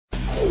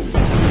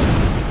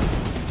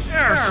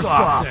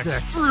Airsoft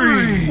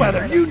Extreme.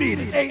 Whether you need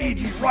an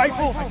AEG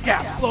rifle, a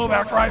gas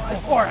blowback rifle,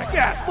 or a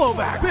gas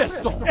blowback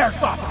pistol,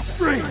 Airsoft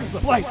Extreme is the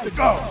place to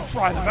go to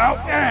try them out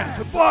and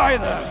to buy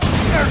them.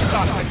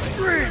 Airsoft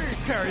Extreme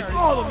carries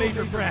all the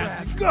major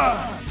brands of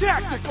guns,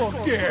 tactical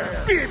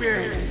gear,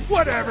 BBs,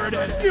 whatever it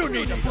is you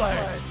need to play.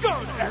 Go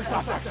to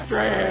Airsoft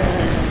Extreme.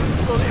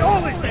 So the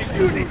only thing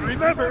you need to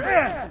remember is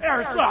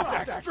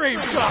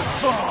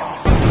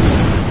AirsoftExtreme.com.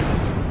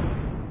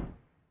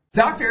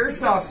 Dr.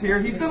 Airsoft's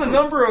here. He's done a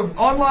number of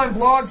online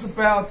blogs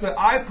about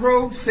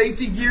iPro,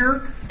 safety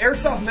gear,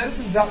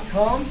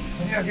 AirsoftMedicine.com.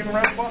 So yeah, give him a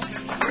round of applause.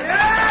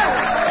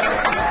 Yeah!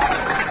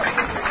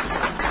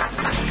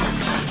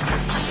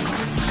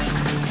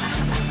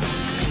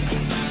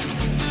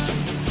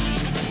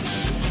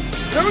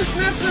 Who's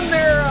missing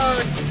their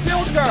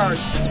field guard?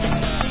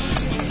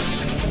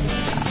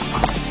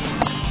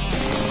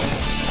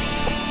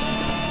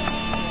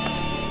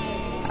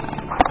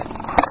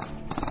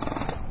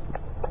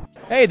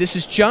 Hey, this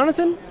is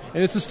Jonathan.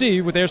 And this is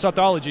Steve with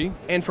Airsoftology.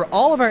 And for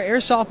all of our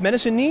airsoft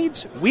medicine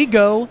needs, we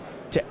go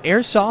to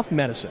Airsoft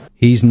Medicine.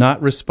 He's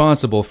not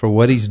responsible for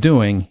what he's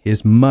doing.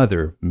 His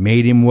mother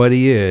made him what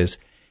he is.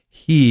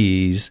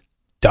 He's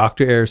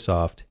Dr.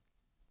 Airsoft.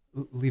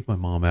 Leave my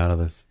mom out of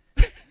this.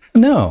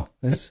 No.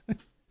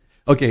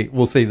 Okay,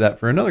 we'll save that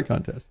for another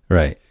contest.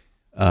 Right.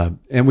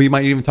 And we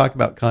might even talk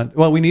about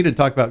we need to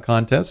talk about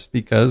contests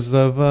because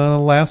of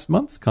last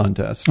month's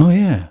contest. Oh,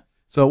 yeah.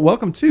 So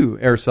welcome to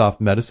Airsoft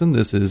Medicine.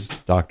 This is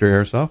Dr.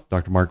 Airsoft,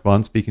 Dr. Mark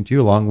Vaughn speaking to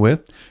you along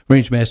with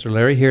Rangemaster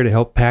Larry here to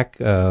help pack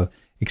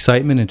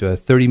excitement into a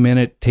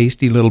 30-minute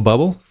tasty little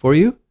bubble for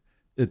you.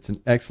 It's an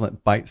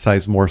excellent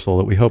bite-sized morsel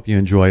that we hope you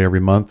enjoy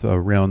every month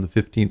around the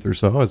 15th or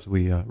so as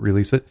we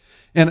release it.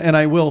 And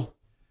I will,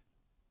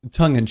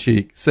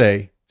 tongue-in-cheek,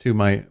 say to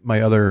my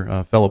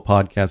other fellow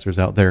podcasters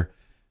out there,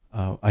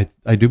 I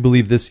do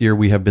believe this year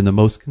we have been the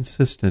most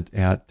consistent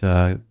at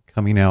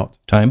coming out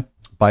time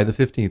by the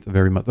 15th of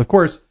every month. Of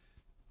course,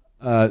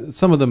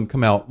 some of them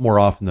come out more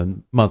often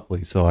than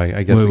monthly, so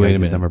I guess we got to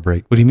give them a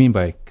break. What do you mean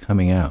by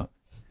coming out?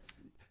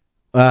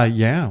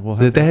 Yeah, we'll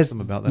have to ask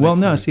them about that. Well,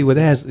 no, see,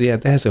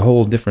 that has a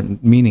whole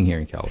different meaning here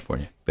in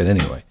California. But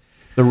anyway.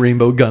 The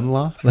rainbow gun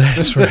law?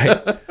 That's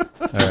right. All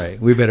right,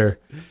 we better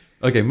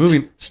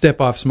step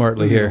off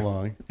smartly here.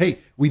 Along. Hey,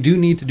 we do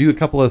need to do a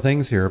couple of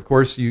things here. Of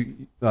course,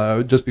 you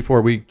just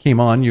before we came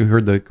on, you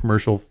heard the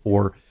commercial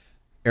for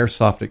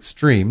Airsoft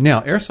Extreme. Now,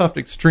 Airsoft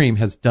Extreme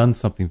has done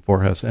something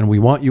for us, and we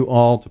want you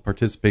all to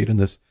participate in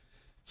this.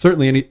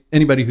 Certainly,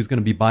 anybody who's going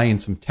to be buying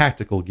some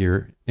tactical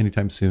gear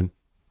anytime soon,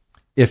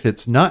 if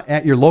it's not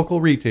at your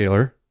local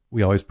retailer,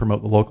 we always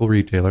promote the local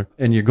retailer,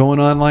 and you're going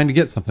online to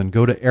get something,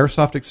 go to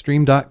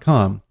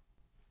AirsoftExtreme.com.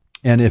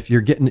 And if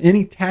you're getting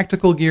any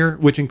tactical gear,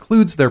 which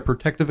includes their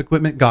protective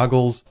equipment,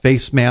 goggles,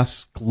 face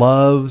masks,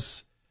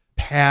 gloves,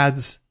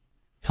 pads,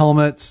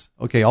 helmets,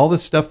 okay, all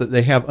this stuff that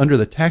they have under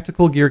the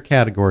tactical gear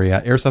category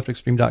at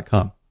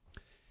AirsoftExtreme.com.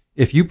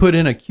 If you put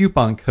in a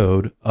coupon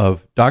code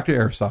of Dr.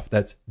 Airsoft,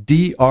 that's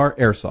DR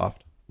Airsoft,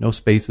 no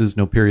spaces,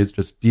 no periods,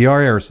 just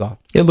DR Airsoft.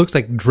 It looks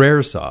like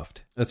Drairsoft.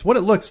 That's what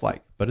it looks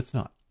like, but it's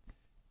not.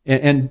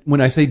 And when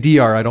I say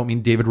DR, I don't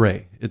mean David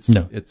Ray. It's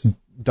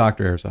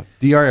Dr. Airsoft.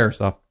 DR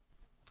Airsoft.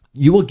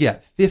 You will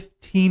get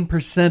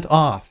 15%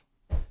 off.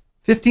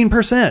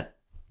 15%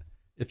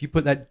 if you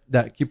put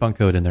that coupon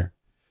code in there.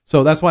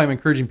 So that's why I'm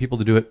encouraging people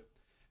to do it.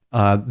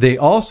 They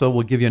also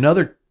will give you not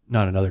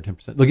another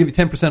 10%. They'll give you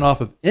 10%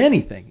 off of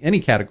anything, any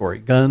category,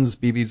 guns,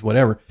 BBs,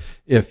 whatever,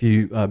 if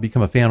you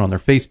become a fan on their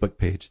Facebook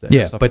page.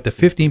 Yeah, but the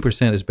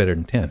 15% is better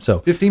than 10. So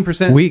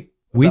 15%.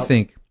 We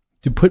think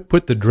to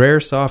put the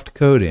Drairsoft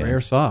code in.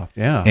 Drairsoft,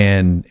 yeah.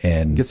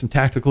 And get some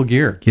tactical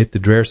gear. Get the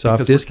Drairsoft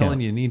because discount. We're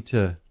telling you need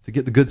to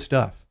get the good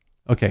stuff.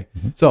 Okay.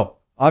 Mm-hmm. So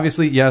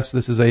obviously, yes,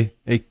 this is a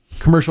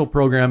commercial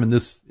program, and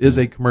this is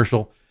a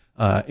commercial.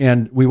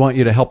 And we want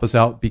you to help us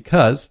out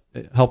because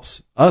it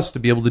helps us to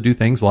be able to do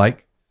things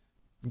like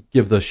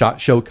give the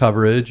SHOT Show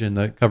coverage and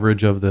the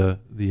coverage of the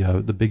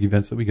big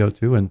events that we go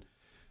to, and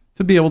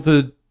to be able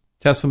to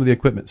test some of the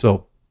equipment.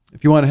 So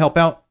if you want to help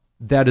out,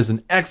 that is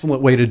an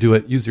excellent way to do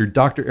it. Use your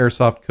Dr.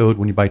 Airsoft code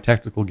when you buy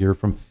tactical gear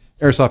from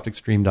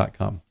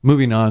AirsoftExtreme.com.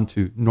 Moving on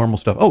to normal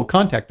stuff. Oh,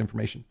 contact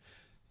information.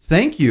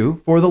 Thank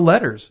you for the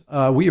letters.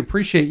 We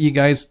appreciate you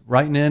guys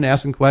writing in,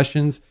 asking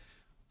questions.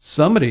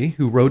 Somebody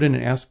who wrote in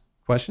and asked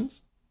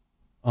questions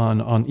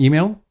on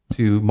email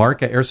to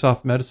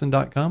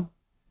mark@airsoftmedicine.com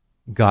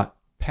got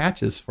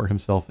patches for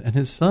himself and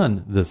his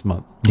son this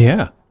month.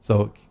 Yeah.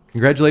 So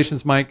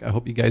congratulations, Mike. I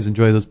hope you guys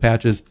enjoy those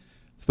patches.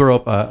 Throw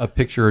up a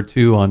picture or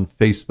two on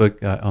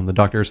Facebook, on the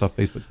Dr. Airsoft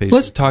Facebook page.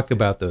 Let's talk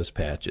about those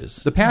patches.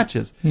 The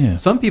patches. Yeah.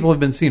 Some people have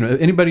been seeing,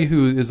 anybody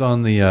who is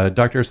on the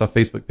Dr. Airsoft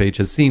Facebook page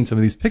has seen some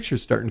of these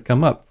pictures starting to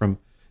come up from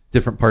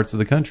different parts of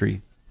the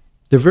country.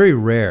 They're very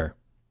rare.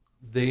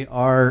 They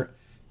are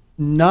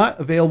not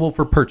available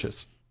for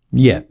purchase.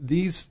 Yeah.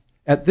 These,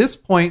 at this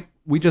point,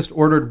 we just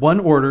ordered one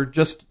order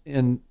just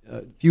in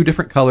a few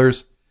different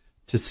colors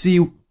to see,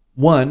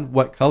 one,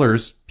 what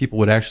colors people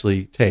would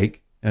actually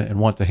take and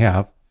want to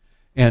have,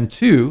 and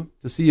two,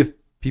 to see if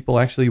people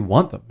actually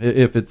want them,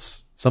 if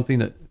it's something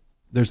that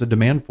there's a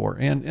demand for.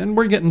 And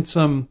we're getting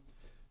some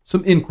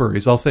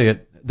inquiries. I'll say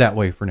it that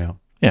way for now.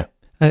 Yeah.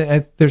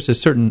 There's a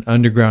certain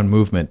underground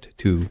movement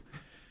to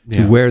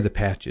wear the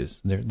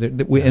patches.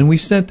 And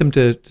we've sent them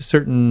to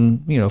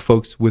certain,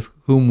 folks with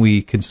whom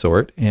we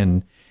consort,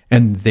 and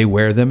they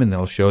wear them, and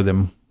they'll show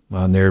them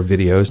on their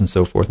videos and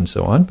so forth and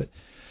so on. But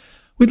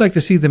we'd like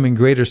to see them in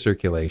greater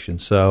circulation.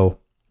 So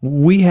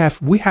we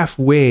have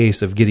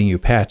ways of getting you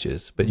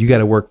patches, but you got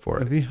to work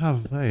for it. We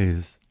have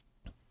ways.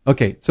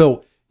 Okay,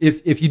 so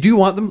if you do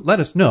want them, let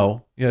us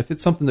know. If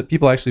it's something that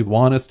people actually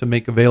want us to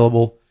make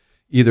available,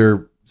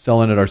 either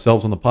selling it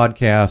ourselves on the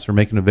podcast or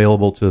making it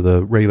available to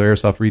the regular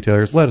airsoft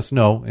retailers, let us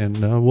know, and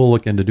we'll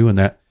look into doing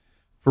that.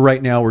 For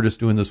right now, we're just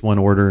doing this one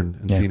order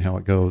and seeing how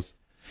it goes.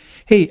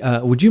 Hey,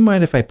 would you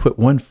mind if I put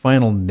one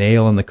final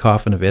nail in the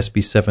coffin of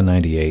SB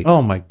 798?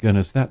 Oh my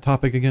goodness, that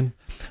topic again?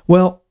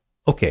 Well,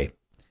 okay.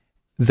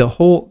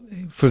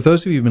 For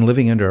those of you who've been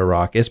living under a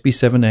rock, SB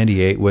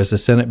 798 was a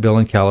Senate bill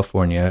in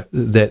California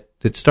that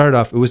started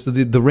off, it was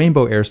the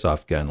rainbow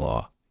airsoft gun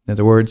law. In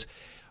other words,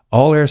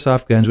 all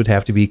airsoft guns would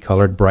have to be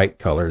colored bright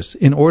colors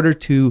in order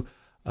to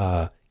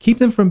keep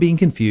them from being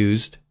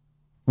confused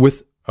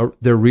with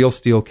their real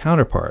steel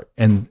counterpart,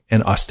 and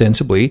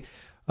ostensibly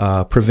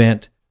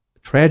prevent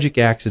tragic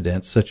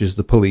accidents such as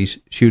the police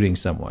shooting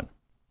someone,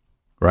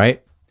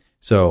 right?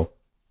 So,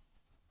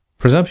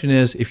 presumption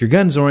is, if your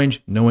gun's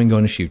orange, no one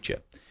going to shoot you.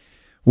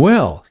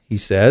 Well, he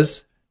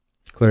says,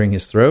 clearing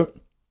his throat,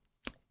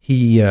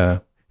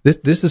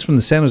 this is from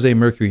the San Jose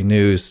Mercury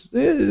News.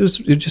 It was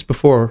just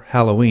before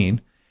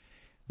Halloween.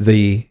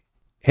 The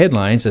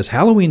headline says,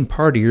 Halloween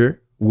partier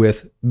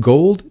with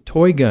gold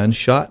toy gun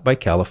shot by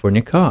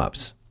California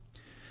cops.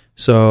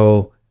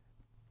 So,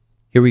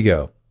 here we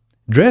go.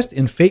 Dressed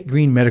in fake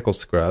green medical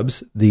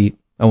scrubs, I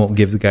won't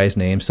give the guy's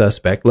name,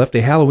 suspect, left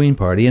a Halloween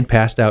party and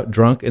passed out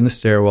drunk in the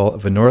stairwell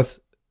of a North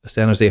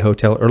San Jose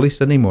hotel early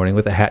Sunday morning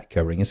with a hat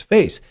covering his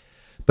face.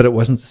 But it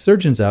wasn't the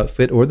surgeon's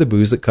outfit or the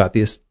booze that caught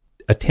the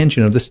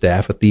attention of the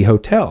staff at the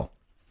hotel.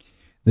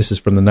 This is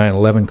from the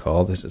 9/11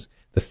 call. The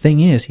thing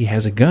is, he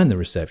has a gun, the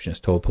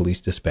receptionist told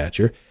police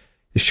dispatcher.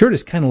 His shirt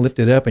is kind of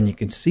lifted up, and you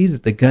can see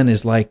that the gun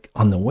is like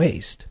on the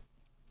waist.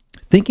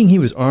 Thinking he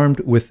was armed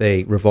with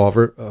a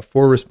revolver,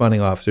 4 responding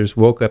officers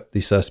woke up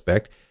the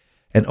suspect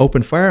and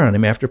opened fire on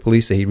him after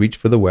police say he reached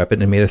for the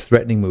weapon and made a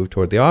threatening move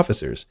toward the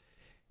officers.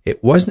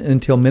 It wasn't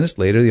until minutes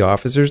later the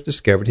officers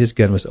discovered his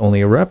gun was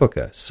only a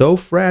replica, so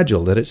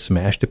fragile that it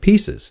smashed to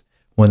pieces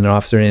when an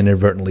officer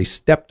inadvertently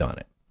stepped on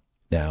it.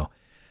 Now,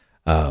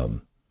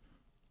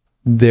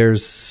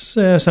 there's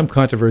some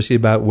controversy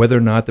about whether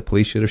or not the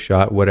police should have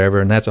shot, whatever,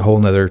 and that's a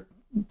whole other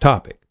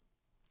topic.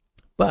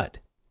 But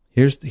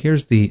here's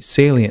the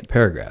salient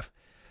paragraph.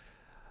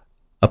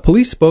 A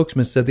police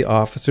spokesman said the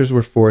officers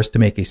were forced to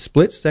make a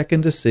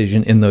split-second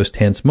decision in those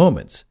tense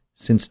moments.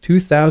 Since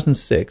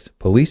 2006,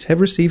 police have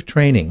received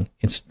training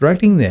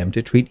instructing them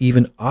to treat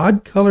even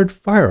odd-colored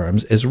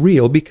firearms as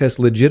real because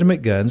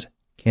legitimate guns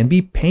can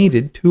be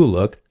painted to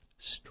look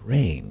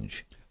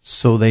strange.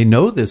 So they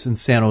know this in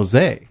San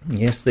Jose.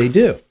 Yes, they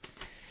do.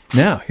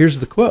 Now, here's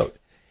the quote.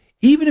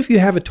 Even if you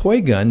have a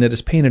toy gun that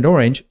is painted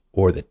orange,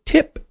 or the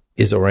tip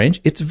is orange,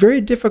 it's very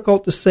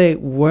difficult to say,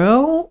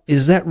 well,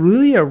 is that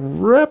really a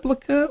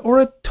replica or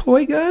a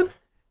toy gun?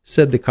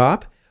 Said the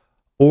cop.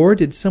 Or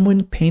did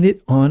someone paint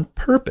it on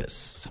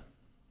purpose?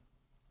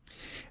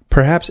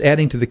 Perhaps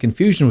adding to the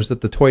confusion was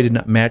that the toy did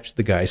not match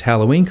the guy's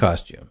Halloween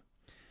costume.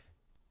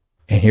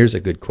 And here's a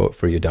good quote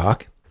for you,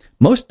 Doc.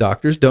 Most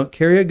doctors don't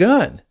carry a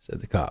gun, said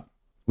the cop.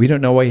 We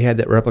don't know why he had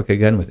that replica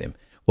gun with him.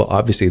 Well,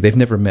 obviously, they've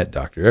never met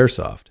Dr.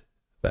 Airsoft.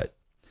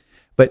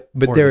 But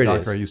or there the it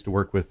doctor is. I used to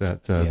work with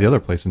at the other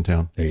place in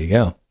town. There you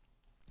go.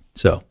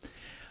 So,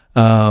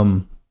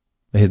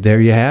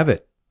 there you have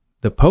it.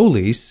 The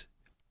police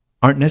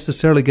aren't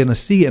necessarily going to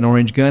see an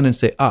orange gun and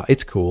say,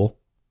 it's cool.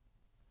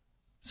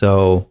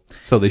 So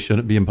they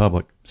shouldn't be in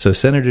public. So,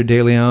 Senator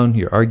De Leon,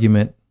 your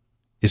argument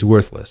is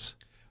worthless.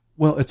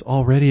 Well, it's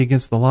already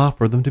against the law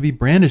for them to be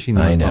brandishing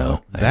them. I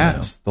know.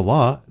 That's the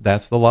law.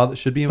 That's the law that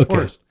should be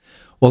enforced.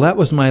 Okay. Well, that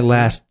was my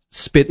last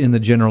spit in the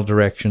general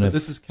direction of...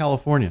 This is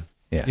California.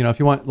 Yeah. If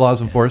you want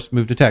laws enforced,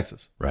 move to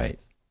Texas. Right.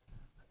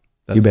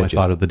 That's my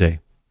thought of the day.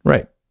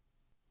 Right.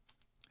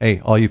 Hey,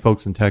 all you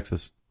folks in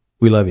Texas.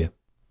 We love you.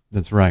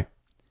 That's right.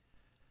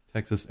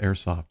 Texas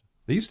Airsoft.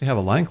 They used to have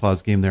a Line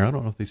Claws game there. I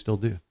don't know if they still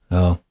do.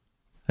 Oh,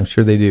 I'm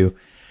sure they do.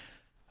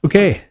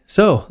 Okay,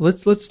 so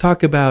let's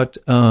talk about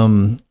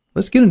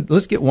let's get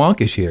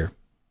wonkish here.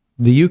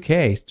 The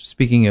UK,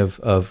 speaking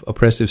of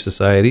oppressive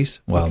societies.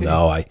 Well,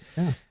 okay.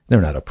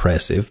 They're not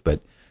oppressive,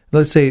 but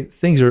let's say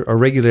things are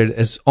regulated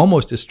as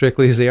almost as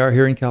strictly as they are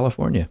here in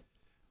California.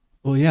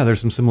 Well, yeah, there's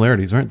some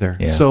similarities, aren't there?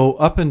 Yeah. So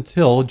up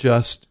until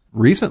just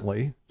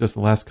recently, just the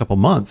last couple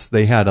months,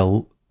 they had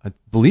I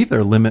believe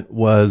their limit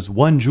was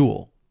 1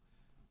 joule.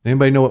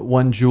 Anybody know what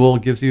 1 joule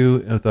gives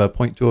you with a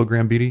 .20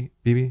 gram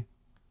BB?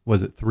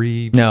 Was it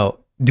 3? Now,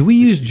 do we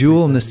use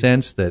joule in the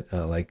sense that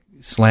like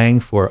slang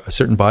for a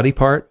certain body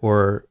part,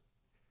 or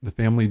The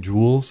family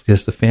jewels.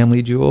 Just the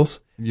family jewels?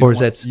 Or is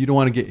that You don't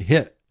want to get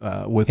hit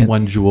with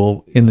one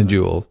jewel. in the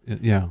joule?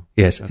 Yeah.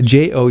 Yes,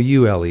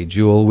 Joule,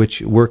 joule,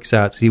 which works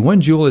out. See, 1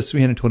 joule is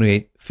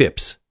 328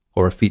 fips,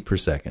 or feet per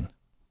second.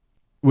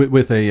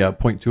 With a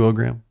 0.20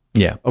 gram?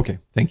 Yeah. Okay,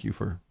 thank you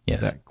for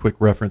Yes. that quick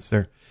reference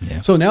there.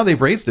 Yeah. So now they've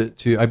raised it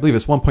to, I believe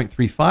it's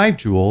 1.35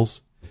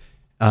 joules.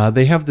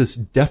 They have this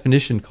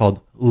definition called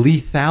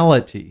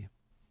lethality.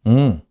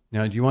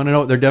 Now, do you want to know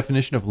what their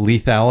definition of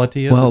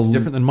lethality is? Well, it's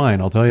different than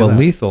mine, I'll tell you Well,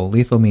 that.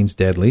 lethal means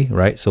deadly,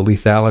 right? So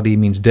lethality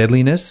means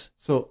deadliness.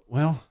 So,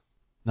 well,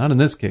 not in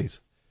this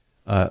case.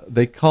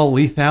 They call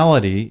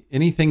lethality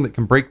anything that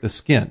can break the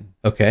skin,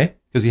 Okay.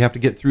 because you have to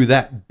get through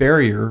that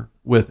barrier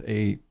with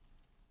an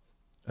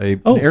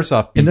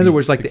airsoft BB in other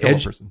words, like to the kill a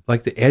edge, person.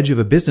 like the edge of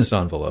a business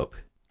envelope.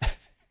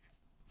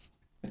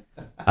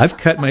 I've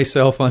cut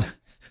myself on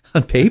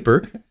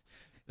paper.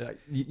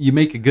 You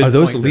make a good Are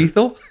those point there.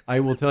 lethal? I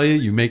will tell you,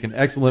 you make an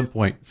excellent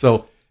point.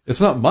 So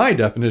it's not my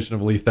definition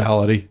of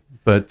lethality,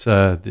 but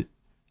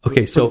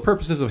Okay, for so the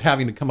purposes of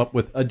having to come up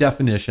with a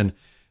definition,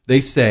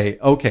 they say,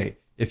 okay,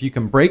 if you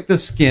can break the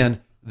skin,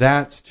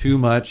 that's too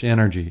much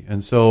energy.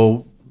 And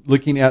so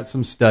looking at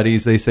some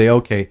studies, they say,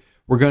 okay,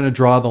 we're going to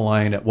draw the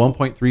line at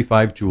 1.35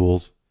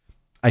 joules.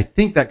 I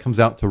think that comes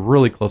out to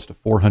really close to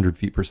 400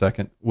 feet per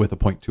second with a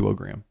 0.20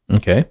 gram.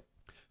 okay.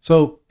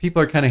 So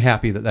people are kind of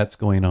happy that that's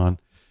going on.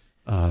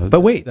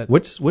 But wait,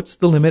 what's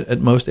the limit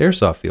at most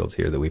airsoft fields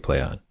here that we play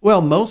on?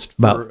 Well, most for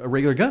About a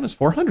regular gun is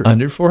 400.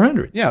 Under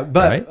 400. Yeah,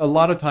 but right? a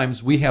lot of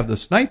times we have the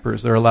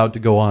snipers. They're allowed to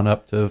go on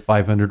up to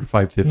 500 or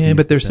 550. Yeah,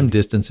 but there's some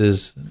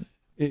distances.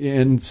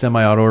 in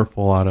semi-auto or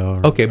full auto.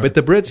 Okay, but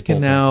the Brits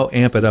can now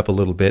amp it up a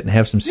little bit and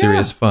have some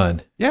serious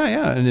fun.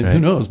 Yeah, and Right. who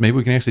knows? Maybe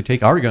we can actually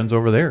take our guns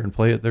over there and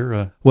play at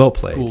their Well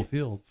played. cool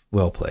fields.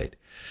 Well played.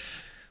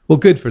 Well,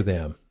 good for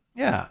them.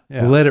 Yeah.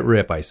 Let it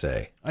rip, I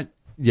say.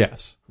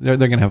 Yes, they're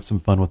going to have some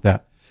fun with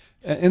that.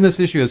 And this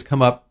issue has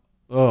come up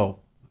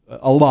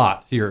a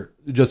lot here,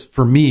 just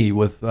for me,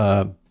 with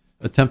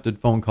attempted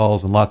phone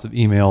calls and lots of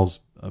emails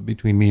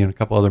between me and a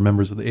couple other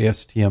members of the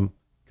ASTM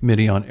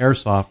committee on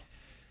airsoft.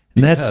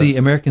 And that's the Because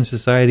American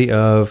Society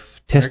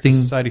of Testing.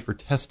 American Society for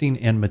Testing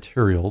and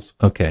Materials.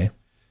 Okay.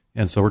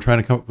 And so we're trying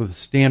to come up with a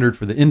standard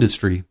for the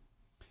industry.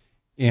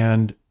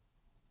 And,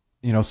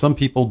 some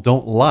people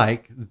don't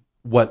like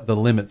what the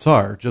limits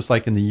are. Just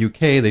like in the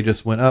UK, they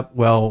just went up.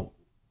 Well,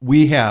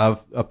 we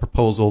have a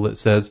proposal that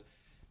says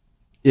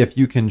if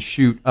you can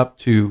shoot up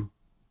to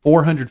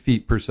 400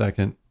 feet per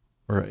second,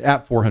 or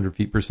at 400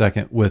 feet per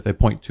second with a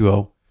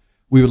 .20,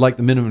 we would like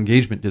the minimum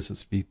engagement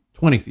distance to be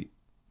 20 feet.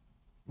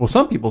 Well,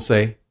 some people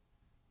say,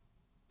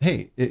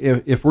 hey,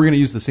 if we're going to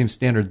use the same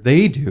standard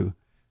they do,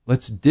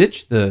 let's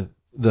ditch the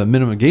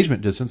minimum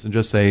engagement distance and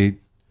just say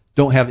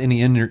don't have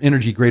any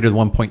energy greater than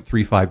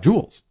 1.35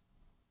 joules.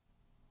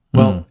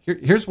 Well,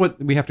 here's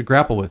what we have to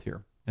grapple with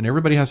here, and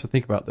everybody has to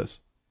think about this.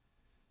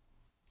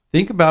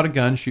 Think about a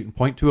gun shooting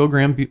 .20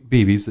 gram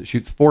BBs that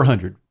shoots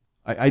 400.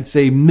 I'd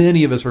say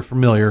many of us are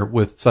familiar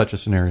with such a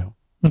scenario.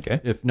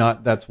 Okay. If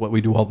not, that's what we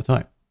do all the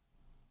time.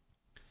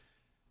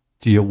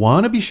 Do you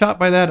want to be shot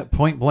by that at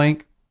point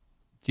blank?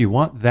 Do you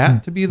want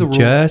that to be the rule?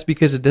 Just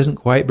because it doesn't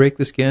quite break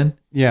the skin?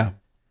 Yeah.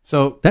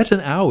 So That's an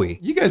owie.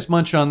 you guys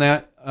munch on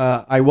that.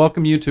 I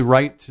welcome you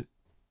to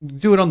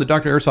do it on the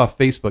Dr. Airsoft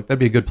Facebook. That'd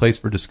be a good place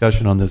for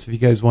discussion on this. If you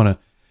guys want to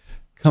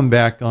come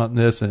back on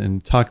this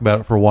and talk about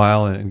it for a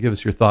while and give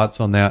us your thoughts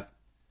on that.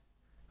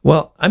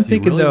 Well, I'm Do you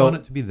thinking, really though, want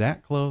it to be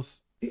that close?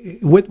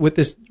 what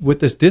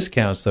this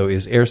discounts, though,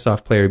 is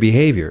airsoft player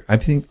behavior. I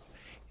think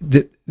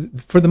that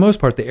for the most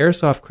part, the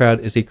airsoft crowd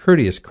is a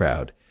courteous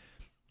crowd.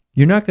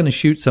 You're not going to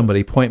shoot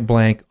somebody point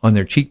blank on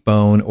their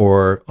cheekbone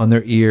or on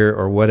their ear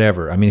or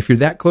whatever. I mean, if you're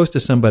that close to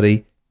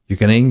somebody, you're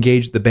going to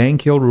engage the bang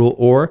kill rule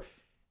or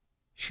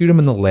shoot them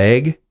in the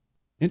leg,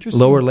 Interesting.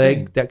 lower leg,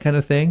 thing. that kind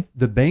of thing.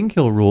 The bang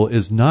kill rule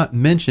is not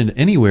mentioned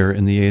anywhere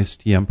in the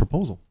ASTM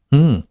proposal.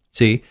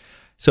 See,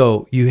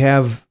 so you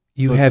have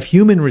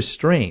human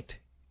restraint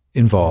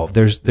involved.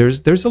 There's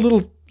a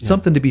little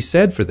something to be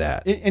said for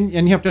that. And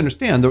you have to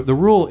understand, the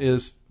rule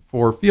is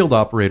for field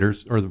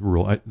operators, or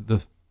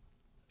the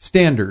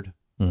standard,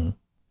 more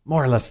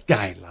or less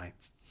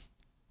guidelines.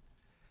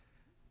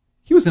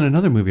 He was in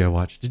another movie I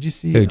watched. Did you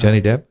see? Who,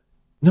 Johnny Depp?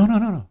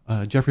 No.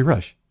 Jeffrey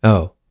Rush.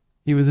 Oh.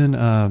 He was in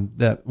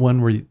that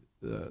one where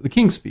the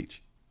King's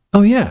Speech.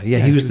 Oh yeah.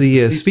 He was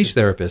the speech speech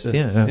therapist.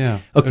 Yeah. Yeah.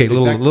 Okay, Okay,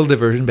 little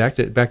diversion. Back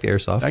to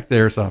airsoft. Back to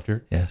airsoft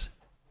here. Yes.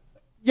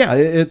 Yeah,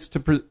 it's to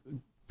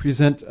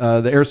present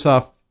the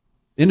airsoft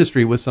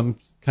industry with some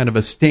kind of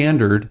a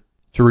standard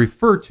to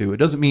refer to. It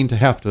doesn't mean to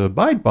have to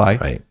abide by,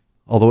 Right.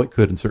 although it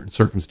could in certain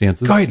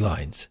circumstances.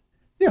 Guidelines.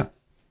 Yeah.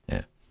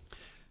 Yeah.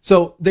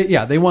 So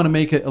they want to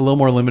make it a little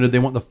more limited. They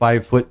want the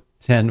 5 foot,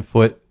 10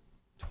 foot,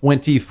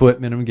 20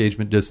 foot minimum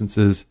engagement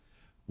distances.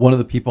 One of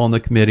the people on the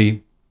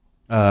committee,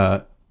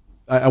 I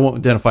won't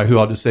identify who.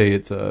 I'll just say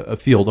it's a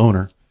field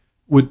owner,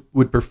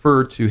 would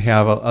prefer to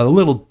have a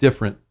little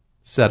different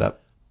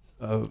setup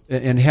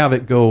and have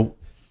it go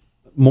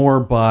more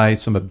by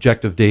some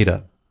objective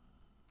data.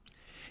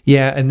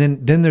 Yeah, and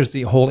then there's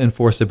the whole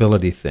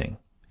enforceability thing.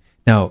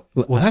 Now,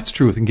 Well, that's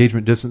true with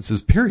engagement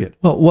distances, period.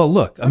 well,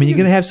 look. I mean, you're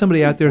going to have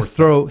somebody out there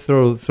throw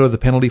the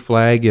penalty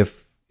flag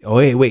if. Oh,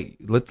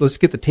 wait. Let's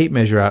get the tape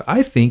measure out.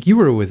 I think you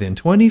were within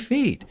 20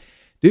 feet,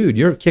 dude.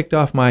 You're kicked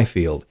off my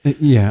field.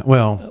 Yeah,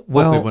 well,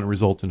 hopefully it wouldn't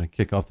result in a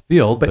kick off the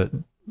field, but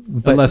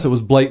unless it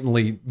was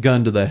blatantly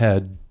gun to the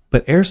head.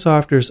 But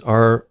airsofters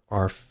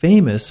are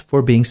famous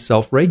for being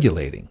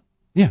self-regulating.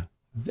 Yeah.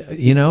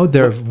 You know,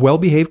 they're a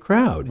well-behaved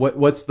crowd.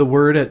 What's the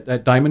word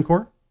at Diamond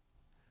Corps?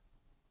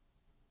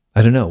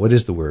 I don't know. What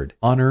is the word?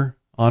 Honor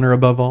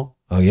above all.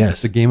 Oh, yes.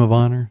 It's a game of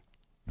honor.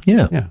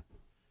 Yeah. Yeah.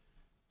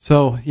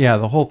 So, yeah,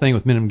 the whole thing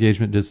with minimum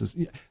engagement distance.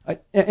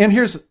 And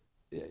here's,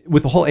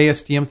 with the whole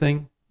ASTM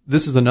thing,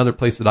 this is another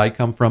place that I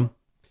come from.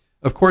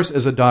 Of course,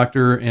 as a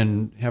doctor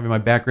and having my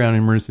background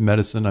in emergency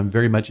medicine, I'm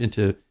very much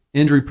into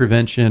injury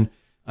prevention.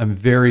 I'm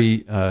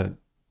very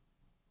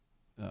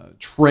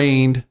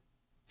trained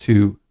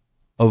to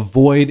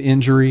avoid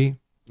injury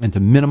and to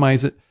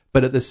minimize it.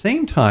 But at the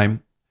same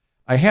time,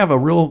 I have a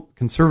real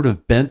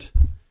conservative bent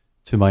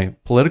to my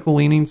political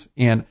leanings,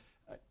 and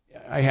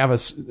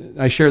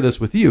I share this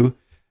with you.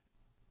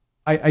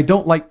 I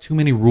don't like too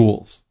many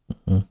rules.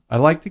 Mm-hmm. I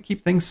like to keep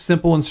things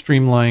simple and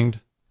streamlined.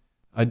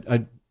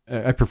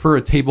 I prefer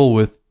a table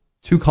with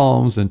 2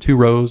 columns and 2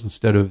 rows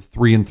instead of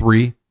 3 and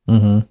 3.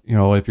 Mm-hmm. You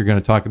know, if you're going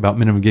to talk about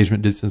minimum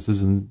engagement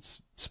distances and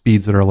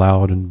speeds that are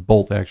allowed and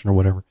bolt action or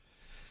whatever.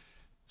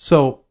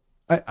 So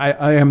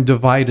I am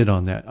divided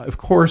on that. Of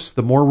course,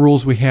 the more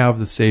rules we have,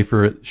 the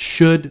safer it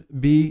should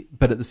be.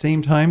 But at the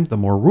same time, the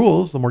more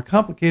rules, the more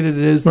complicated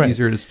it is, the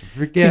easier it is to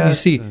forget. You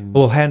see,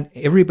 we'll hand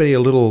everybody a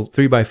little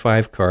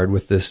 3x5 card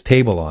with this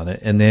table on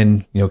it, and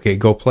then, okay,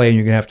 go play, and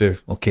you're going to have to,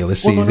 okay,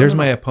 let's see. There's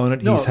my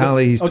opponent.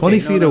 He's 20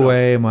 feet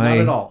away. Not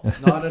at all.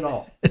 Not at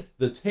all.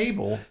 The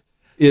table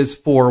is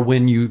for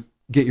when you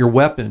get your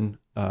weapon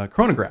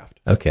chronographed.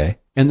 Okay.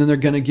 And then they're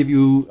going to give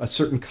you a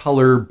certain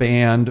color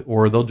band,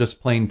 or they'll just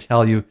plain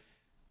tell you,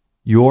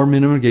 your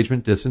minimum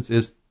engagement distance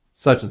is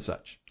such and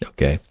such.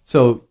 Okay.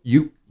 So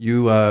you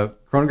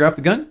chronograph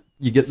the gun,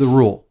 you get the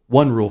rule,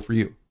 one rule for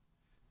you.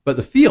 But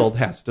the field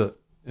has to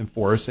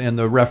enforce, and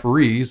the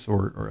referees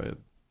or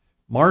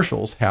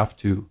marshals have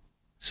to.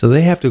 So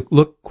they have to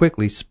look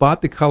quickly,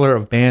 spot the color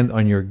of band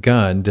on your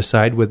gun,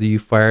 decide whether you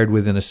fired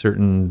within a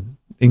certain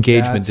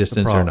engagement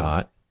distance or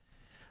not.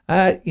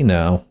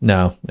 No.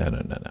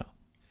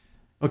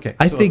 Okay.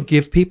 I think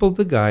give people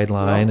the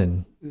guideline,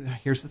 and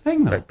here's the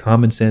thing, though.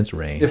 Common sense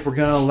reign. If we're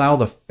going to allow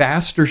the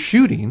faster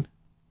shooting,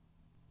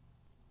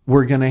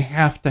 we're going to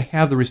have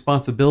the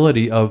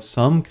responsibility of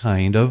some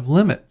kind of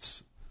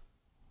limits.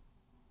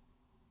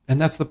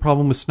 And that's the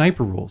problem with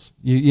sniper rules.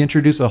 You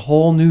introduce a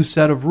whole new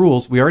set of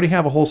rules. We already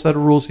have a whole set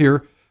of rules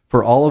here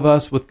for all of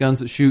us with guns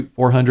that shoot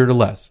 400 or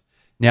less.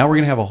 Now we're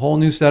going to have a whole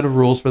new set of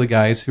rules for the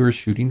guys who are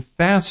shooting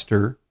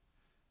faster.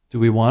 Do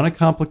we want to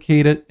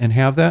complicate it and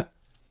have that?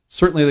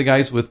 Certainly the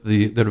guys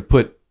that have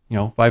put,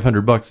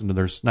 $500 into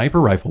their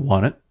sniper rifle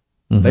want it.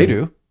 Mm-hmm. They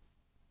do.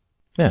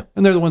 Yeah.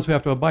 And they're the ones who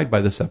have to abide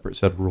by the separate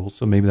set of rules,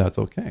 so maybe that's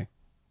okay.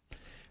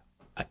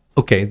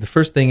 Okay, the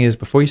first thing is,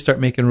 before you start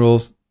making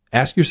rules,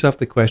 ask yourself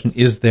the question,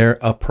 is there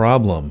a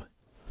problem?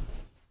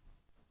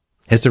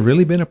 Has there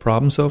really been a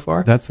problem so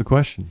far? That's the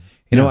question.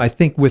 I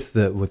think with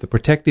the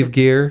protective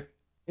gear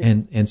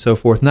and so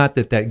forth, not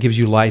that gives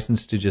you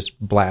license to just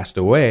blast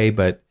away,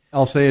 but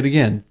I'll say it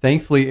again.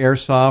 Thankfully,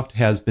 Airsoft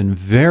has been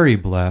very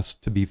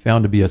blessed to be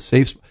found to be a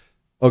safe.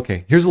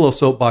 Okay, here's a little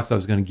soapbox I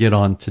was going to get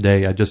on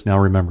today. I just now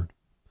remembered.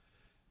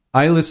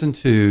 I listened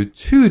to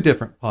 2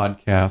 different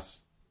podcasts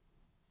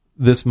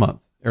this month,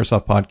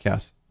 Airsoft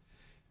podcasts,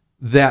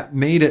 that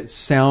made it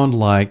sound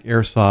like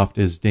Airsoft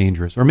is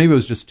dangerous. Or maybe it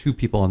was just 2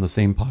 people on the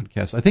same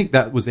podcast. I think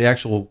that was the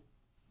actual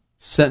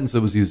sentence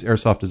that was used,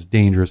 Airsoft is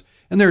dangerous.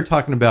 And they were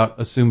talking about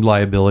assumed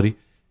liability.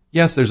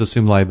 Yes, there's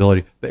assumed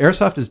liability. But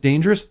Airsoft is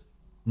dangerous?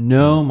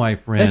 No, my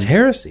friend. That's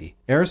heresy.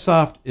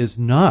 Airsoft is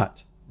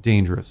not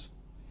dangerous.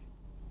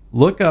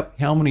 Look up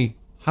how many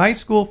high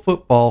school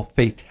football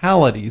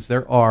fatalities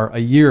there are a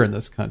year in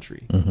this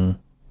country. Mm-hmm.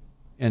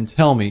 And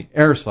tell me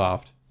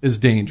Airsoft is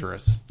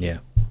dangerous. Yeah.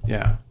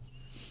 Yeah.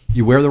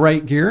 You wear the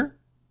right gear?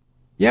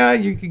 Yeah,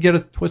 you could get a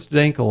twisted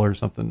ankle or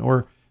something.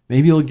 Or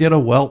maybe you'll get a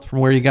welt from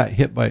where you got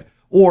hit by.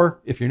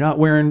 Or if you're not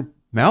wearing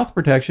mouth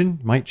protection,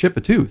 you might chip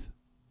a tooth.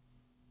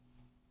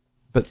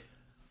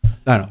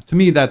 I don't know. To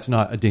me, that's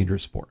not a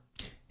dangerous sport.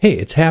 Hey,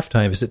 it's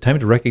halftime. Is it time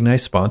to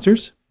recognize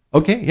sponsors?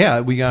 Okay,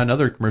 yeah. We got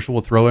another commercial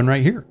we'll throw in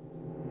right here.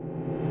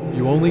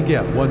 You only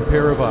get one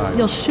pair of eyes.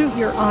 You'll shoot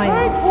your eye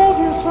out. I told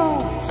you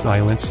so.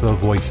 Silence the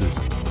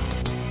voices.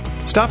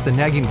 Stop the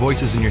nagging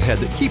voices in your head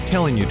that keep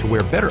telling you to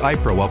wear better eye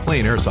pro while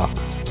playing Airsoft.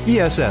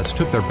 ESS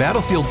took their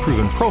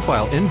battlefield-proven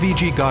Profile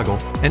NVG goggle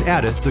and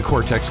added the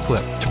Cortex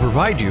clip to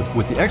provide you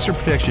with the extra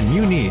protection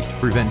you need to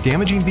prevent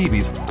damaging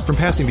BBs from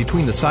passing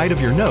between the side of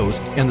your nose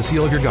and the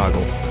seal of your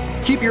goggle.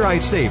 Keep your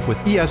eyes safe with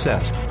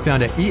ESS,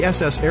 found at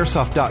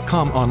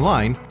essairsoft.com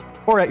online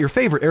or at your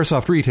favorite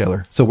Airsoft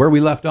retailer. So where we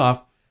left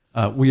off,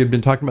 we had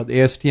been talking about the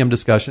ASTM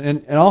discussion,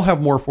 and I'll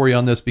have more for you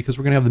on this because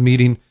we're going to have the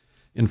meeting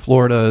in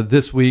Florida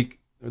this week,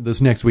 or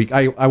this next week.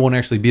 I won't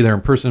actually be there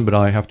in person, but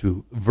I have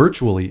to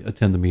virtually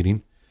attend the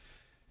meeting.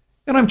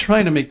 And I'm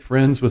trying to make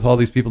friends with all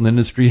these people in the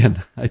industry,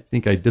 and I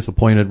think I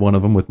disappointed one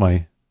of them with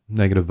my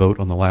negative vote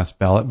on the last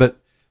ballot. But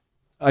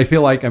I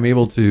feel like I'm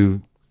able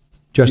to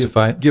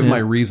Justify give my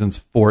reasons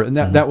for it. And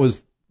that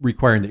was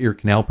requiring the ear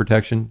canal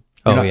protection.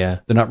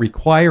 They're not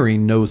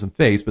requiring nose and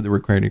face, but they're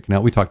requiring ear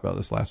canal. We talked about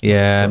this last week.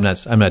 Yeah,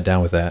 so I'm not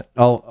down with that.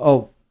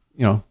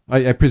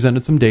 I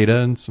presented some data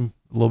and a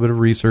little bit of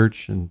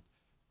research, and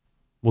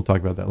we'll talk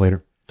about that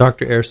later.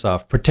 Dr.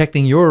 Airsoft,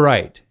 protecting your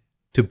right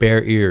to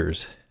bear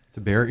ears. To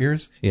bear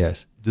ears?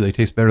 Yes. Do they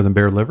taste better than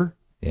bear liver?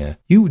 Yeah.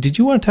 Did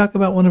you want to talk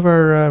about one of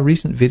our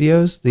recent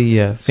videos,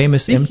 the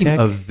famous Speaking MTech?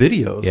 of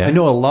videos, Yeah. I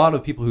know a lot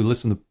of people who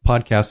listen to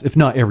podcasts, if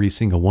not every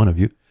single one of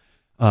you,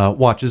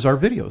 watches our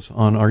videos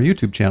on our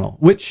YouTube channel,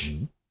 which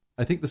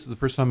I think this is the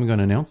first time I'm going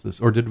to announce this,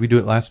 or did we do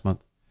it last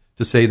month?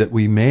 To say that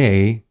we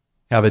may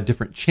have a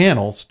different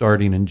channel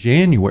starting in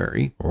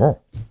January. Oh.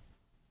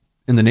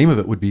 And the name of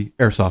it would be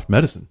Airsoft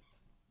Medicine,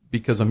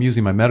 because I'm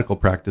using my medical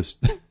practice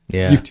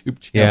YouTube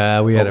channel.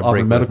 Yeah, we had a called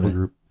break, Auburn Medical wasn't it?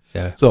 Group.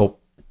 Yeah. So,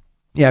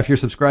 yeah, if you're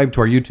subscribed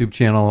to our YouTube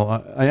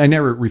channel, I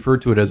never refer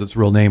to it as its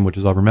real name, which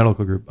is Auburn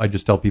Medical Group. I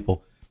just tell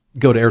people,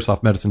 go to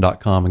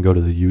airsoftmedicine.com and go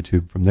to the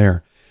YouTube from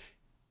there.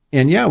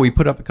 And yeah, we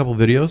put up a couple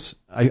videos.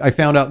 I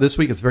found out this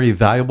week it's very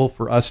valuable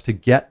for us to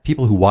get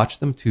people who watch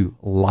them to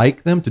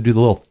like them, to do the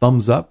little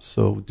thumbs up.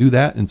 So do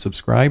that and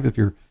subscribe if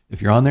you're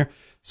on there.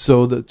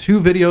 So the two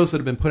videos that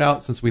have been put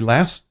out since we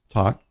last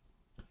talked,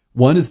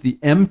 one is the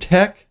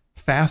MTech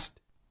Fast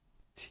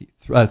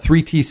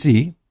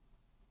 3TC.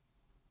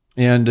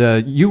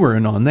 And you were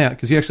in on that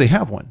because you actually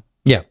have one.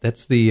 Yeah,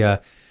 that's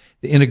the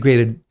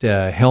integrated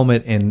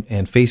helmet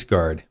and face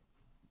guard.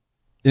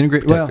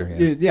 Integrate. Protector,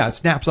 Well, yeah. it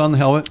snaps on the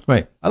helmet.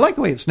 Right. I like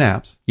the way it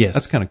snaps. Yes.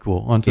 That's kind of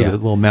cool. Onto Yeah. the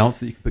little mounts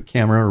that you can put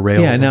camera or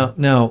rails Yeah, on.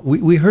 now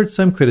we heard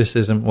some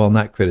criticism, well,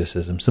 not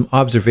criticism, some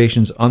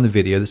observations on the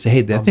video that say,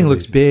 hey, that thing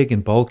looks big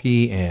and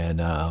bulky and,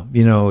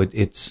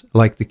 it's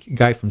like the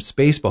guy from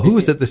Spaceball. Who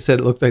was it that said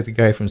it looked like the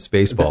guy from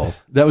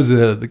Spaceballs? That was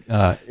the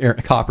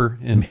Copper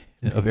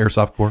of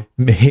Airsoft Corps.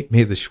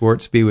 May the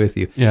Schwartz be with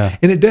you. Yeah.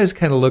 And it does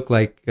kind of look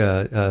like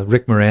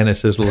Rick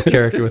Moranis' little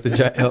character with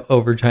the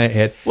over giant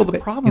head. Well, the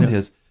problem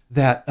is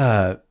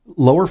that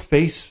lower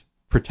face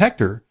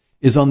protector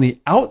is on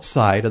the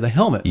outside of the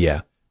helmet.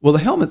 Yeah. Well, the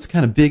helmet's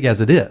kind of big as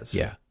it is.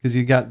 Yeah. Because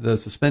you got the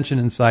suspension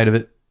inside of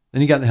it.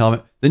 Then you got the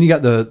helmet. Then you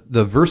got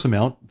the Versa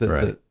mount.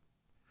 Right.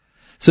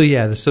 So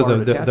yeah, Bar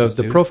it the attaches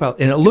to. profile,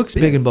 and it looks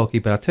big and bulky,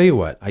 but I'll tell you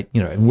what,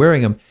 in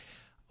wearing them,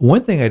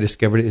 one thing I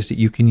discovered is that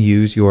you can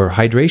use your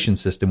hydration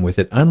system with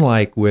it,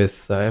 unlike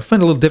with, I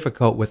find it a little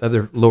difficult with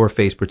other lower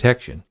face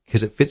protection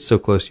because it fits so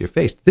close to your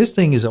face. This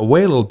thing is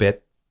away a little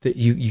bit that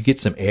you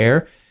get some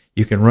air.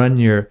 You can run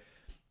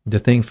the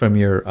thing from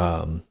your,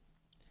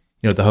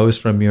 the hose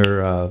from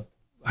your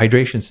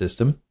hydration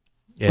system.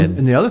 And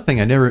the other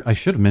thing I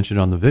should have mentioned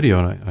on the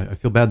video, and I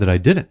feel bad that I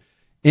didn't.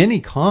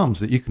 Any comms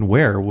that you can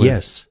wear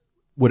with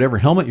whatever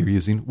helmet you're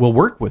using will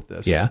work with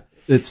this. Yeah.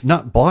 It's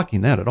not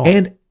blocking that at all.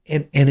 And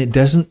it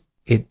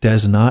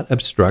does not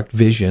obstruct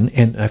vision.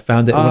 And I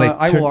found that when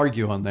I will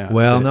argue on that.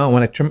 Well, no,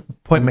 when I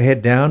point my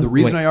head down. The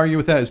reason I argue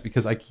with that is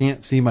because I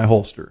can't see my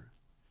holster.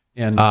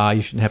 And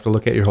you shouldn't have to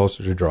look at your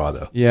holster to draw,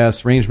 though.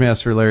 yes,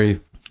 Rangemaster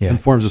Larry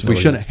informs us we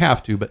shouldn't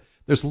have to, but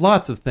there's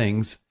lots of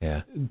things,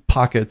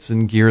 pockets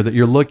and gear that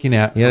you're looking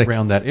at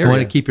around that area. You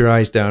want to keep your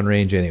eyes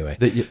downrange anyway.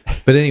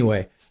 But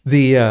anyway,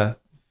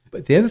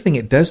 but the other thing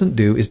it doesn't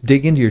do is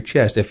dig into your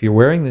chest. If you're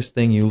wearing this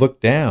thing, you look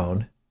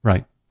down.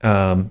 Right.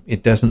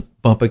 It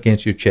doesn't bump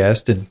against your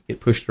chest and get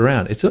pushed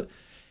around. It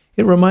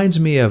reminds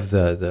me of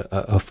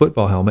a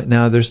football helmet.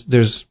 Now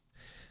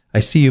I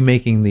see you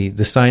making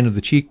the sign of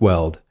the cheek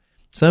weld.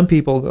 Some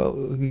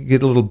people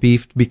get a little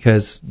beefed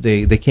because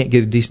they can't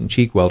get a decent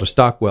cheek weld or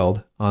stock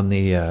weld on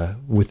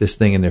with this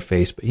thing in their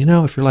face. But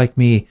if you're like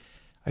me,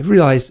 I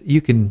realized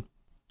you can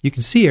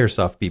see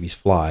airsoft BBs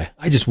fly.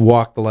 I just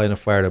walk the line of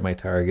fire to my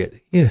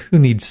target. Who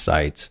needs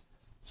sights?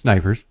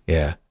 Snipers.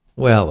 Yeah.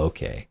 Well,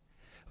 okay.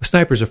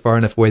 Snipers are far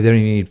enough away; they don't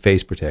even need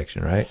face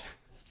protection, right?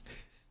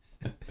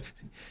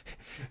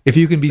 If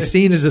you can be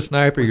seen as a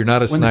sniper, you're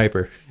not a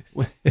sniper.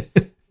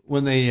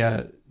 When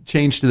they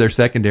change to their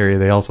secondary,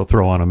 they also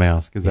throw on a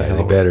mask.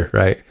 They better,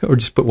 right? Or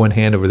just put one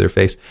hand over their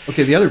face.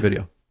 Okay, the other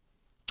video.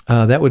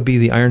 That would be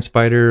the Iron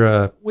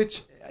Spider.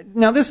 Which,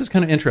 now this is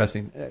kind of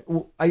interesting.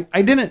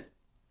 I didn't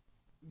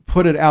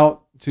put it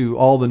out to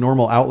all the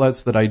normal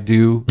outlets that I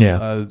do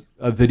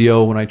a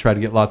video when I try to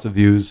get lots of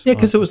views. Yeah,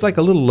 because it was like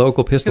a little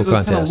local pistol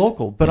contest. It was kind of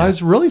local. But I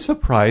was really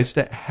surprised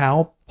at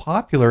how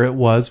popular it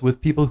was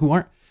with people who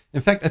aren't. In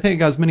fact, I think I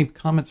got as many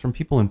comments from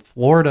people in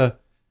Florida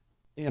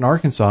and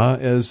Arkansas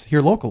as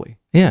here locally.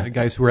 Yeah. The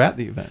guys who were at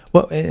the event.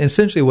 Well,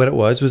 essentially what it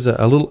was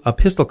a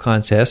pistol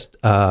contest,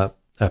 a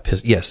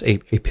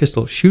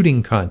pistol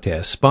shooting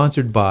contest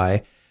sponsored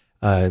by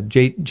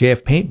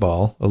JF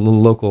Paintball, a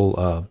little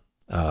local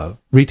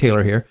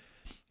retailer here.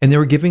 And they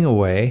were giving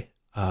away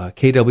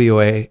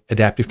KWA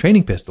adaptive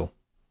training pistol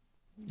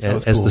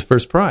as cool. the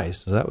first prize.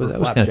 So that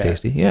was kind of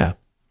tasty. Yeah.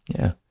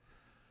 Yeah.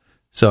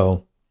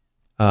 So,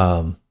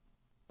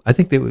 I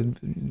think they would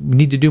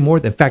need to do more.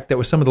 In fact, that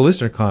was some of the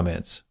listener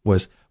comments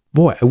was,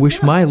 boy, I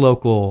wish my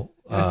local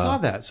I saw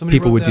that. Somebody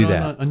people wrote would do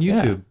that on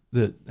YouTube.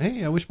 That,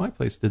 hey, I wish my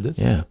place did this.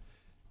 Yeah.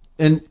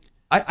 And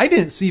I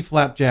didn't see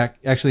Flapjack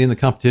actually in the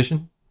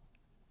competition,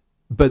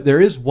 but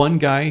there is one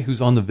guy who's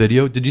on the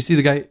video. Did you see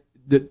the guy?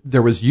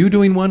 There was you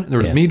doing one, there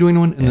was me doing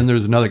one, and then there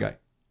was another guy.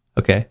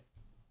 Okay.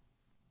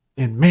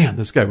 And man,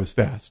 this guy was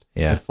fast.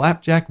 Yeah. If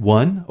Flapjack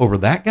won over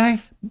that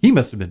guy, he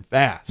must have been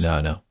fast.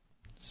 No.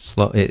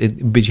 Slow.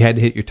 But you had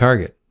to hit your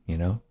target, you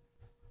know?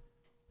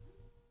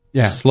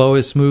 Yeah. Slow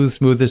is smooth,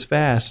 smooth is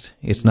fast.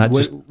 It's not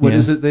just... What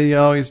is it they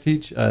always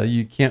teach?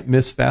 You can't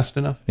miss fast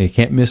enough. You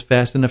can't miss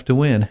fast enough to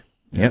win.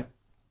 Yep.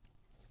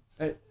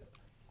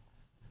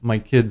 My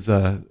kids'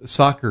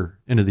 soccer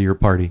end of the year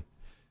party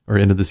or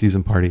end of the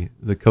season party,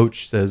 the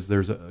coach says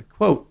there's a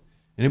quote.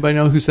 Anybody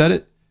know who said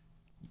it?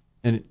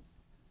 And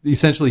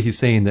essentially he's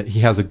saying that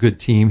he has a good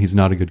team. He's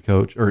not a good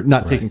coach, or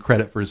not taking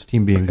credit for his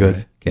team being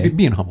good,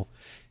 being humble.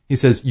 He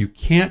says, you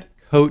can't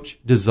coach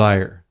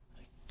desire.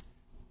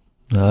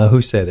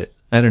 Who said it?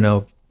 I don't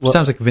know. Well,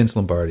 sounds like Vince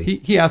Lombardi.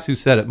 He asked who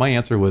said it. My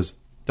answer was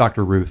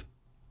Dr. Ruth.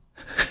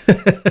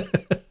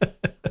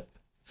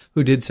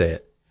 Who did say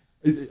it?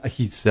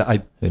 He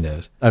said, Who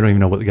knows? I don't even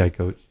know what the guy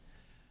coached.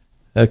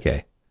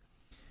 Okay.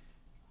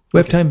 We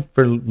have time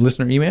for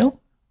listener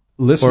email?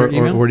 Listener or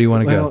email? Where do you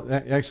want to go?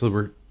 Well,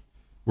 actually,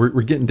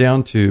 we're getting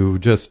down to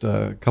just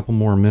a couple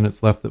more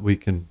minutes left that we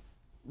can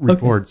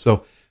record. Okay.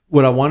 So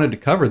what I wanted to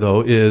cover,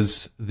 though,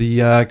 is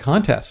the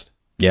contest.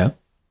 Yeah.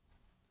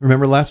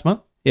 Remember last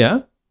month?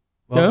 Yeah.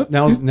 Well,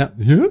 yeah.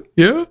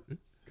 Yeah.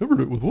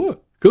 Covered it with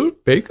what?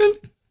 Good bacon?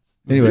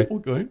 Anyway.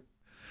 Okay.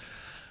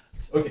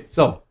 Okay,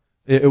 so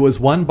it was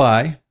won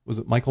by, was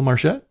it Michael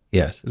Marchette?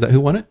 Yes. Is that who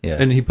won it? Yeah.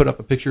 And he put up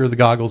a picture of the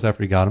goggles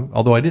after he got them.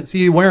 Although I didn't see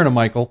you wearing them,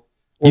 Michael,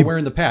 or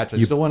wearing the patch. I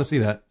still want to see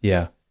that.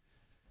 Yeah.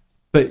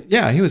 But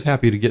yeah, he was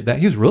happy to get that.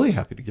 He was really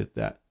happy to get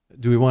that.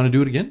 Do we want to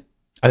do it again?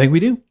 I think we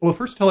do. Well,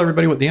 first tell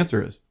everybody what the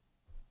answer is.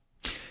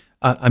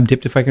 I'm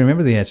dipped if I can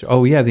remember the answer.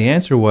 Oh, yeah, the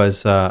answer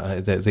was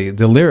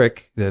the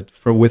lyric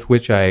with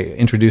which I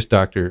introduced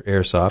Dr.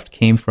 Airsoft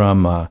came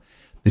from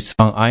the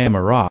song "I Am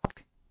a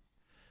Rock,"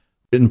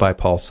 written by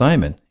Paul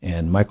Simon,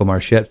 and Michael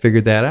Marchette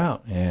figured that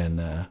out,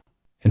 and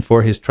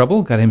for his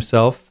trouble, got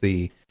himself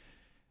the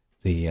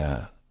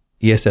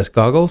ESS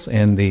goggles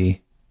and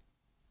the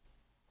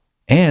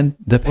patch.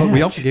 Well,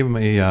 we also gave him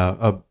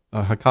a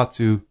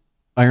Hakatsu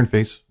iron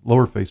face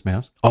lower face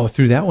mask. Oh,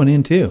 threw that one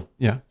in too.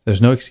 Yeah,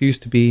 there's no excuse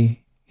to be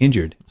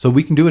injured. So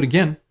we can do it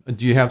again.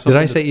 Do you have something?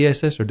 Did I say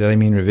ESS or did I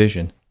mean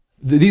revision?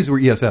 These were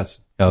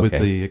ESS okay.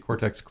 with the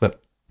Cortex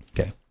clip.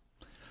 Okay.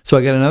 So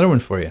I got another one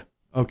for you.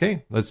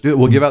 Okay, let's do it.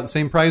 We'll give out the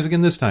same prize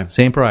again this time.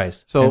 Same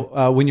prize.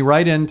 So when you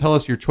write in, tell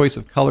us your choice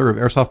of color of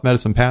Airsoft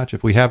Medicine patch.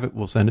 If we have it,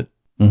 we'll send it.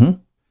 Mm-hmm.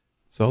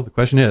 So the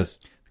question is?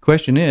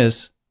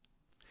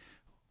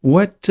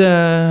 What,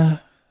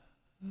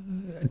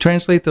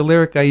 translate the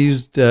lyric I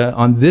used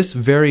on this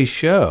very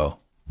show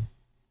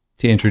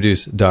to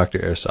introduce Dr.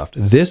 Airsoft.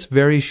 This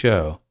very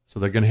show. So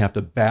they're going to have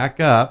to back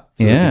up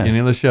to the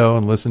beginning of the show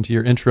and listen to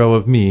your intro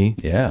of me.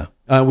 Yeah.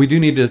 We do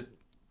need to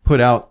put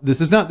out,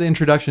 this is not the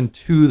introduction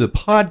to the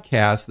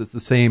podcast that's the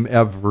same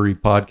every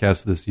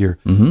podcast this year.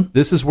 Mm-hmm.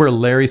 This is where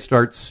Larry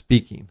starts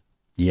speaking.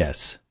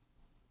 Yes.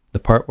 The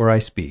part where I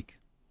speak.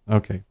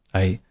 Okay.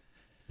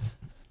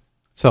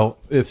 So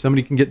if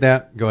somebody can get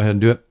that, go ahead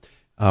and do it.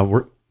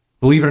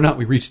 Believe it or not,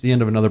 we reached the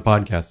end of another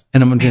podcast.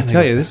 And I'm going to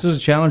tell you, this is a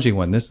challenging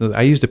one.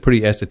 I used a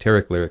pretty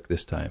esoteric lyric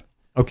this time.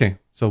 Okay,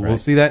 so we'll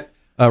see that.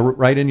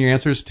 Write in your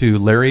answers to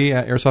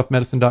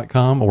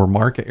Larry@airsoftmedicine.com or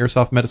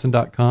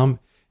Mark@airsoftmedicine.com,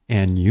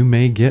 and you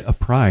may get a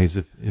prize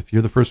if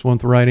you're the first one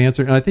with the right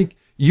answer. And I think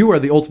you are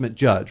the ultimate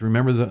judge.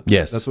 Remember that?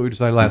 Yes. That's what we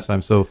decided last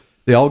time. So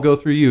they all go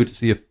through you to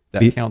see if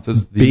that counts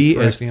as the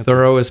correct answer.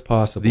 Thorough as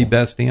possible. The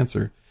best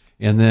answer.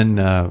 And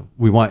then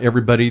we want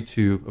everybody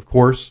to, of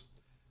course,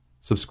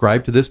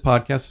 subscribe to this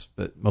podcast,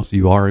 but most of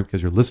you are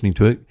because you're listening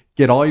to it.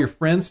 Get all your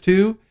friends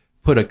to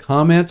put a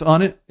comment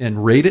on it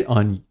and rate it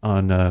on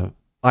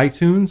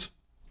iTunes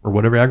or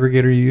whatever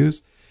aggregator you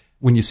use.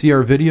 When you see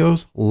our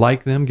videos,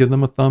 like them, give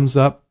them a thumbs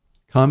up,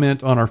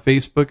 comment on our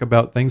Facebook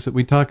about things that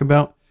we talk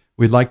about.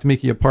 We'd like to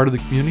make you a part of the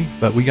community,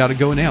 but we got to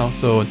go now.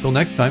 So until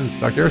next time, this is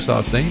Dr.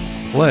 Airsoft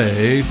saying,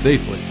 play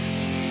safely.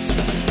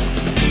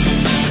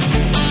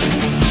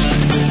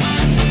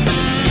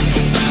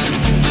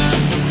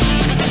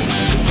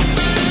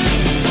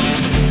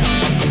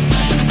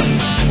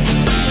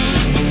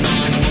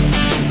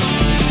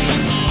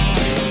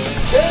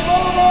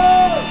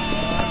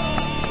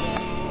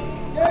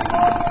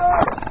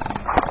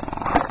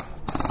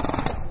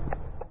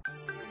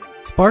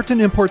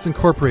 Spartan Imports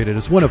Incorporated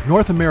is one of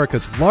North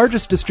America's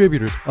largest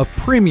distributors of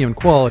premium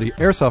quality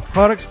airsoft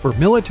products for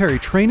military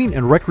training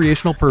and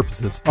recreational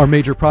purposes. Our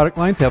major product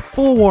lines have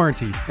full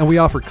warranties, and we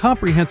offer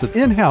comprehensive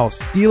in-house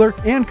dealer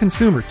and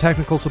consumer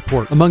technical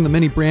support. Among the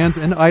many brands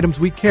and items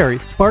we carry,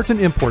 Spartan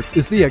Imports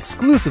is the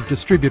exclusive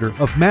distributor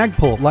of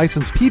Magpul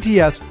licensed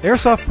PTS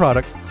airsoft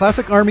products,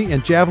 Classic Army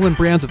and Javelin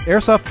brands of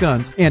airsoft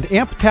guns, and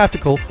AMP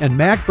Tactical and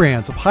MAG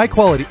brands of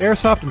high-quality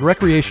airsoft and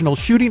recreational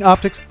shooting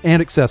optics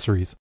and accessories.